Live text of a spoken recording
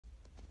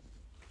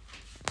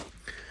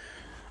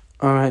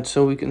All right,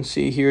 so we can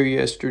see here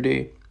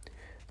yesterday,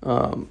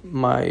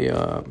 my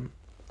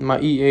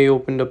EA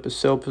opened up a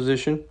sell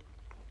position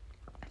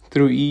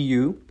through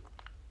EU.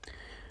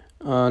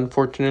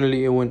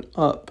 Unfortunately, it went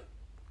up.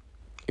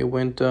 It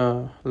went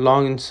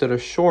long instead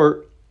of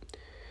short.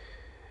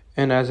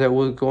 And as I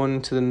was going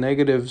into the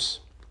negatives,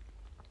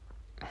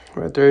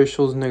 right there it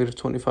shows negative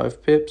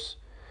 25 pips.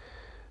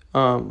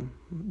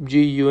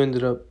 GU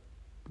ended up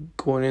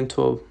going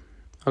into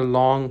a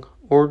long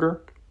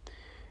order.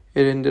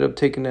 It ended up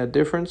taking that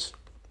difference.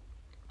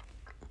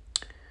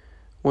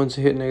 Once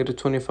it hit negative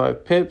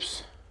 25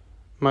 pips,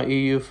 my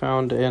EU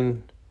found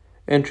an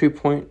entry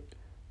point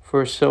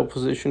for a sell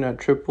position at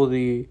triple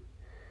the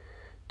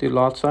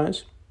lot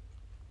size.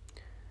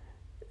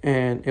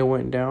 And it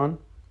went down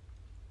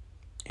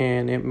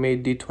and it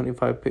made the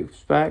 25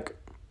 pips back.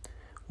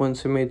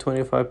 Once it made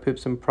 25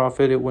 pips in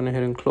profit, it went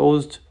ahead and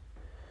closed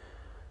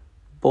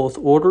both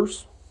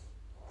orders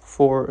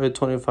for a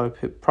 25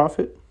 pip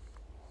profit.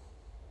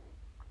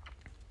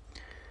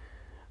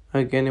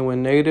 Again, it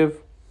went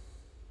negative.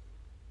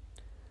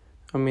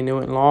 It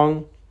went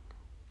long.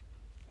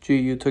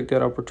 GU took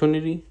that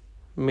opportunity,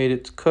 made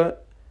its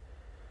cut,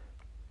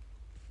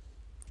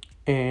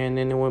 and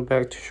then it went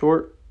back to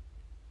short,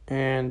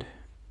 and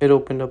it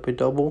opened up a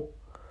double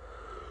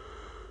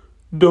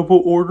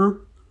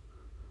order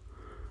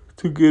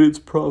to get its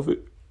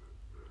profit.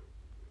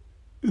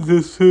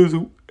 This is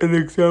an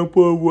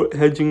example of what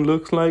hedging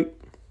looks like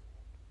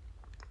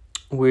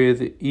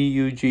with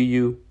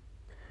EU-GU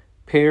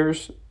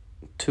pairs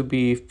to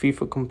be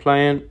FIFO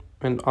compliant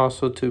and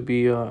also to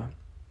be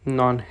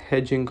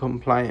non-hedging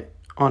compliant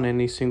on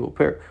any single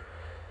pair.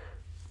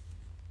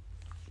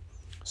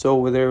 So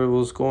whether it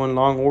was going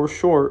long or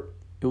short,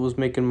 it was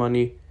making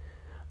money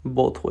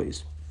both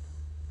ways.